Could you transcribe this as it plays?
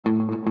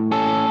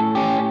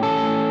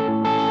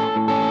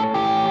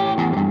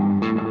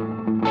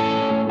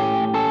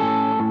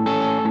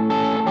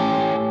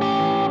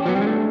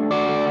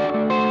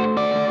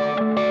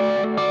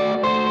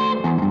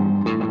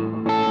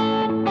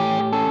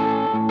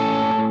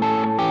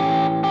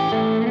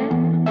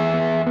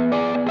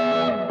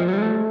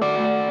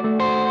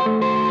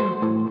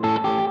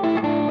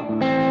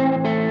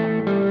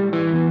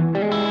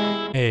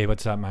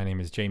What's up? My name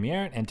is Jamie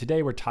Arndt, and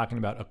today we're talking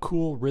about a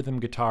cool rhythm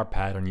guitar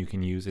pattern you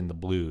can use in the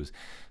blues.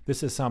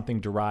 This is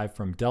something derived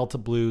from Delta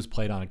blues,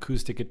 played on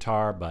acoustic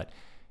guitar, but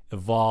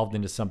evolved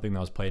into something that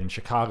was played in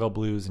Chicago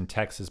blues and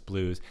Texas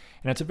blues.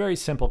 And it's a very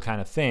simple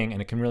kind of thing,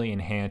 and it can really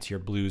enhance your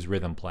blues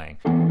rhythm playing.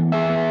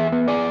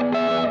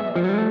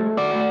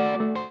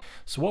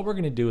 So what we're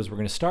going to do is we're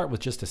going to start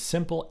with just a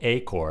simple A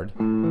chord,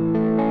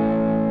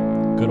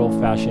 good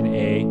old-fashioned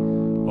A,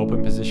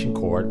 open position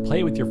chord.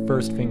 Play with your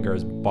first finger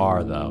as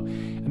bar though.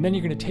 And then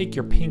you're going to take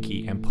your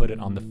pinky and put it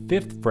on the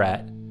 5th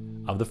fret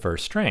of the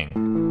first string.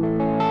 And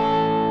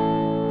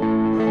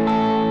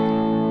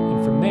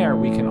from there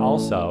we can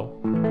also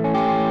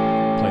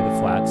play the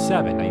flat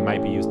 7. Now you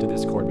might be used to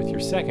this chord with your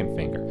second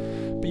finger,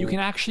 but you can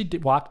actually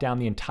walk down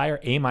the entire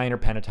A minor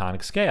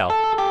pentatonic scale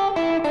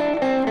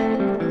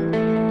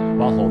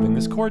while holding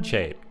this chord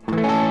shape. You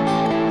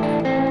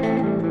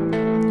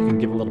can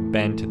give a little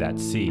bend to that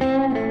C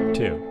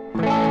too.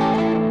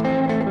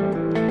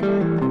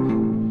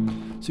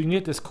 So you can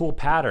get this cool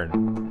pattern.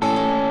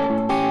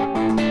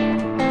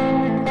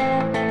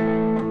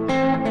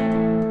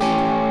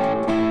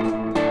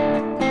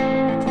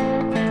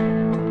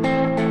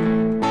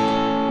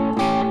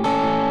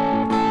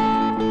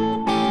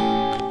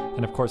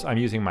 And of course I'm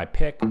using my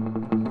pick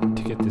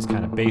to get this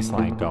kind of bass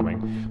line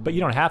going, but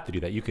you don't have to do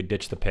that. You could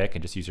ditch the pick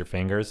and just use your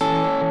fingers.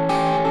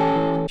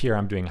 Here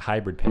I'm doing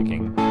hybrid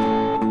picking.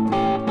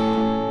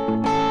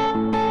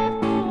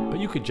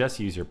 You could just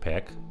use your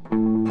pick.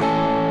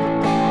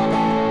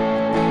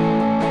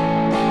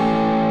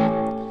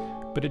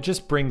 But it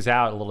just brings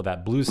out a little of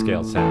that blues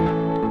scale sound.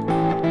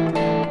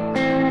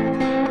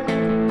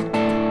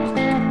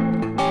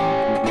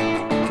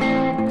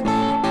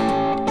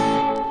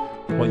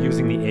 While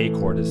using the A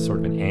chord as sort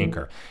of an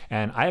anchor.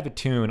 And I have a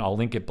tune, I'll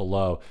link it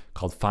below,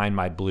 called Find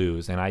My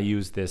Blues, and I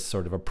use this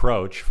sort of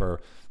approach for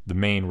the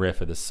main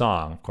riff of the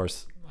song. Of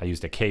course, I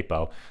used a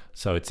capo,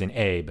 so it's in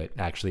A, but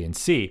actually in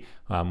C,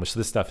 which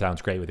this stuff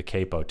sounds great with a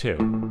capo too.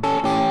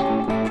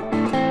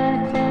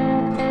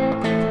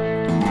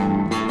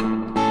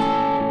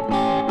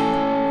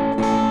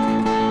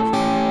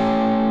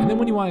 And then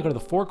when you want to go to the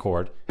 4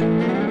 chord,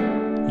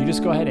 you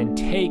just go ahead and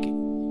take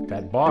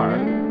that bar,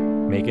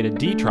 make it a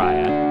D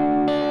triad,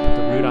 put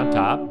the root on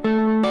top,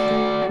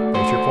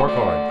 there's your 4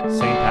 chord,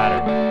 same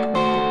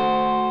pattern.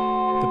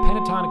 The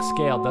pentatonic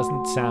scale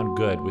doesn't sound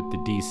good with the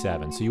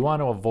D7, so you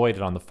want to avoid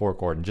it on the 4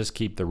 chord and just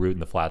keep the root in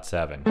the flat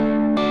 7.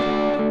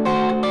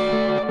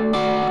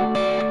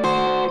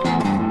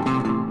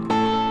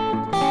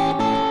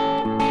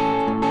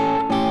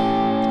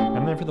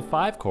 And then for the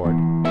 5 chord,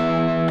 you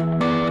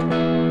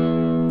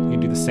can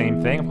do the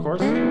same thing, of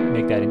course.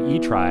 Make that an E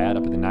triad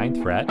up at the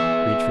 9th fret,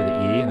 reach for the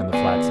E, and then the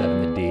flat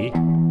 7, the D.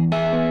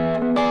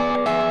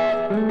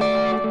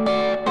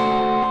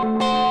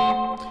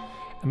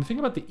 And the thing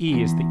about the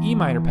E is the E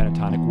minor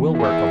pentatonic will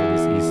work over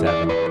this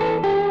E7.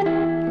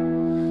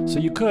 So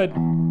you could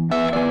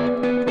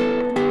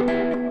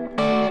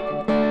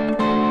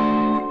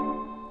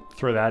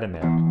throw that in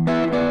there.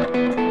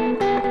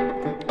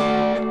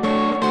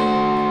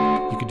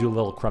 You could do a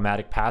little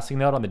chromatic passing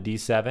note on the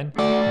D7, D,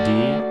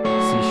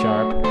 C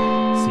sharp,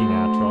 C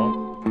natural.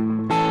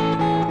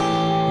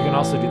 You can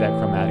also do that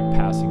chromatic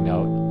passing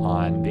note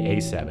on the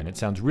A7. It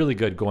sounds really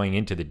good going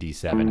into the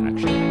D7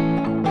 actually.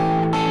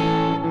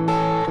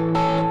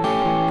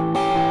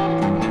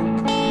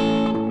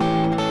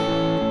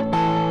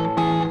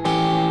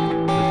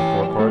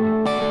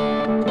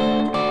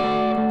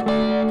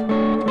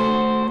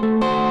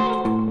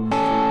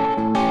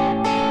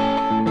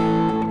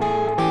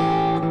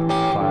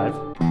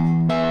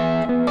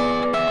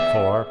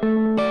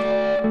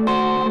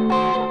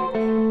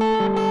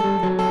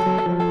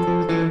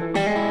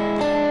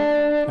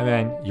 And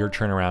then your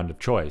turnaround of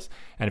choice.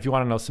 And if you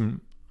want to know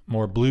some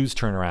more blues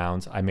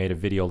turnarounds, I made a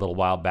video a little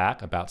while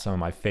back about some of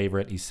my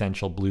favorite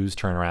essential blues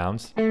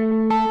turnarounds.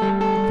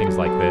 Things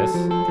like this.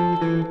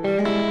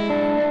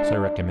 So I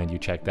recommend you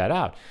check that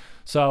out.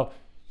 So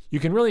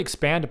you can really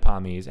expand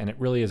upon these, and it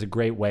really is a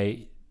great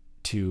way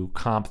to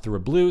comp through a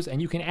blues,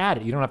 and you can add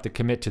it. You don't have to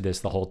commit to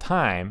this the whole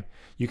time.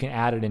 You can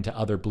add it into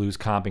other blues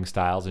comping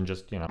styles and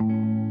just, you know.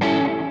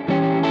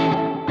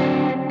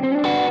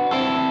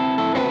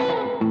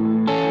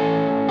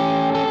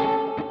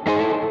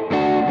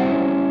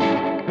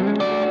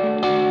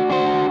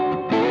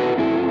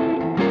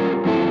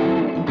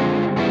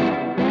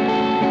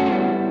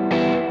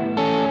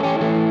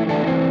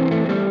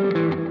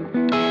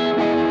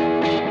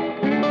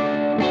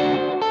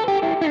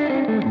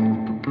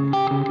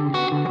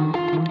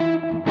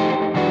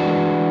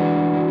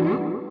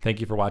 Thank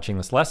you for watching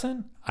this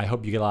lesson. I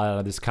hope you get a lot out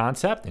of this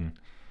concept and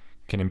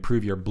can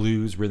improve your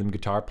blues rhythm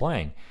guitar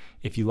playing.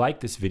 If you like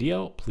this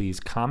video, please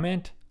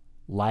comment,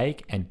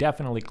 like, and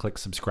definitely click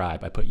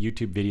subscribe. I put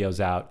YouTube videos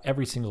out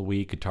every single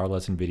week, guitar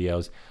lesson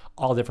videos,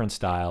 all different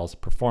styles,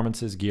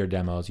 performances, gear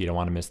demos. You don't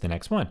want to miss the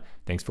next one.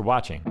 Thanks for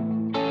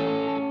watching.